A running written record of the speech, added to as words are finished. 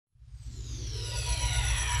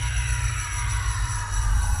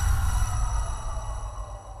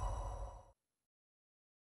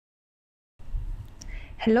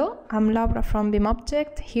Hello, I'm Laura from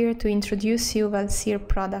BIMobject, here to introduce you Valsir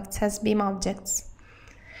products as BIMobjects.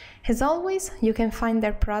 As always, you can find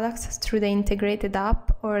their products through the integrated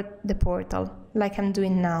app or the portal, like I'm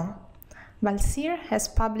doing now. Valsir has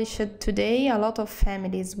published today a lot of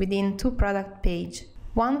families within two product pages,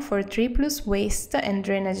 one for 3+ waste and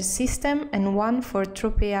drainage system and one for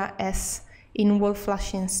Tropea S in wall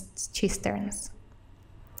flushing cisterns.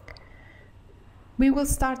 We will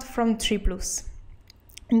start from 3+.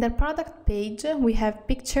 In the product page, we have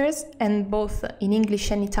pictures and both in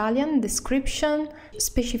English and Italian, description,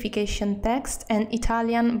 specification text, and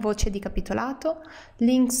Italian voce di capitolato,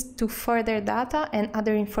 links to further data and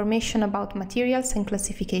other information about materials and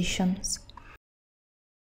classifications.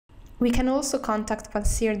 We can also contact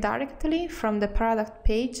Valsir directly from the product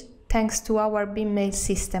page thanks to our BIM mail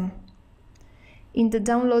system. In the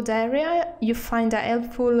download area, you find a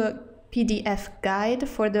helpful PDF guide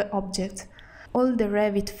for the object, all the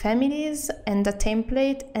Revit families and a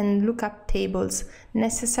template and lookup tables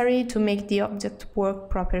necessary to make the object work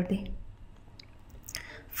properly.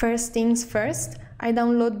 First things first, I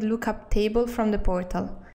download the lookup table from the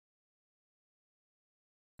portal.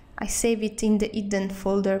 I save it in the hidden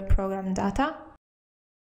folder Program Data,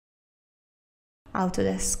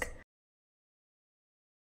 Autodesk.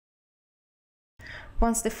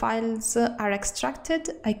 Once the files are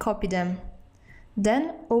extracted, I copy them.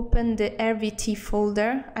 Then open the RVT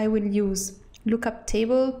folder I will use, lookup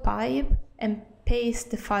table, pipe, and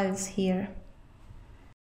paste the files here.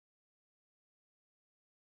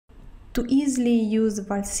 To easily use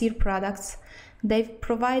Valsir products, they've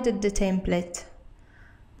provided the template.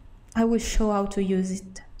 I will show how to use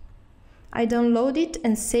it. I download it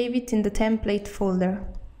and save it in the template folder.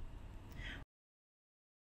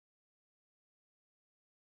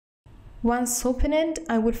 Once opened,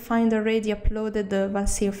 I will find already uploaded the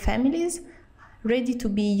Valsir families, ready to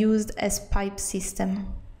be used as pipe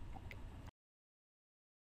system.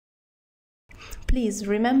 Please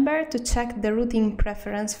remember to check the routing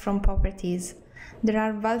preference from properties. There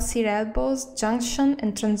are Valsir elbows, junction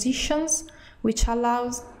and transitions, which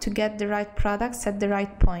allows to get the right products at the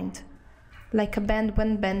right point, like a bend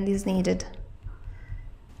when bend is needed.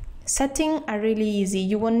 Settings are really easy.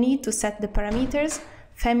 You won't need to set the parameters.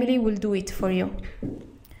 Family will do it for you.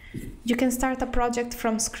 You can start a project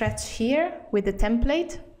from scratch here with the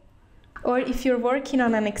template, or if you're working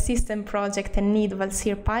on an existing project and need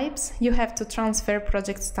Valsir pipes, you have to transfer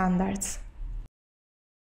project standards.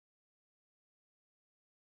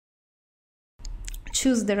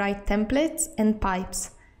 Choose the right templates and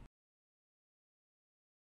pipes.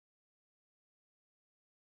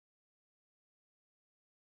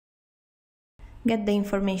 Get the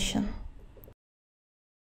information.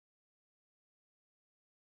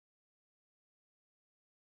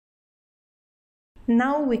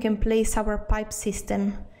 Now we can place our pipe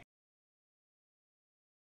system.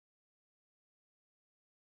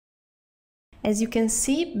 As you can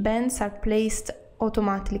see, bends are placed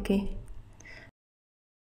automatically.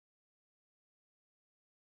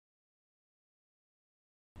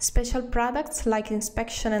 Special products like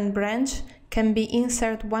inspection and branch can be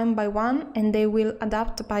inserted one by one and they will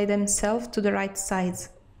adapt by themselves to the right size.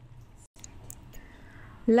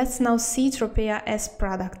 Let's now see Tropea S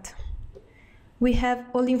product. We have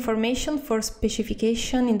all information for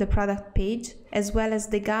specification in the product page, as well as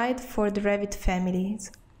the guide for the Revit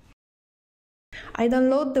families. I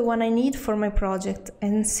download the one I need for my project,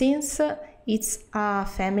 and since it's a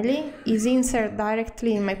family, is inserted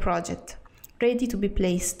directly in my project, ready to be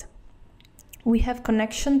placed. We have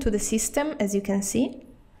connection to the system, as you can see.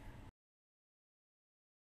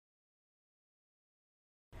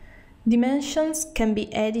 Dimensions can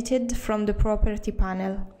be edited from the property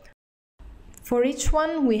panel. For each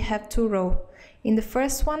one, we have two rows. In the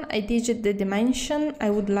first one, I digit the dimension I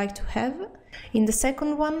would like to have. In the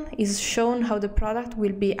second one is shown how the product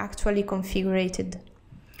will be actually configured.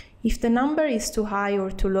 If the number is too high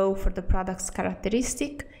or too low for the product's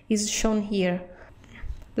characteristic, is shown here,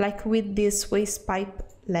 like with this waste pipe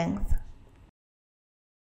length.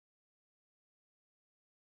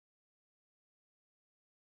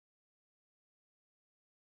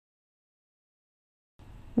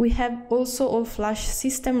 We have also all flush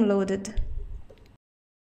system loaded.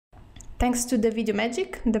 Thanks to the video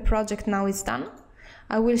magic, the project now is done.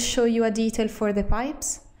 I will show you a detail for the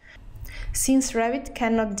pipes. Since Revit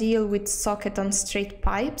cannot deal with socket on straight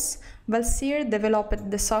pipes, Valsir developed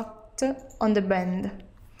the socket on the bend.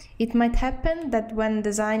 It might happen that when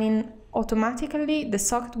designing automatically, the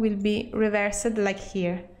socket will be reversed like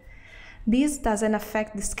here. This doesn't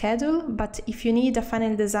affect the schedule, but if you need a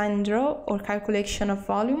final design draw or calculation of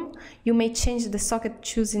volume, you may change the socket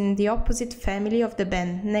choosing the opposite family of the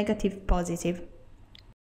band, negative, positive.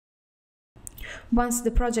 Once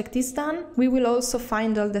the project is done, we will also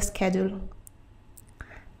find all the schedule.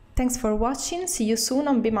 Thanks for watching, see you soon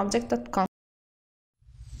on BIMobject.com.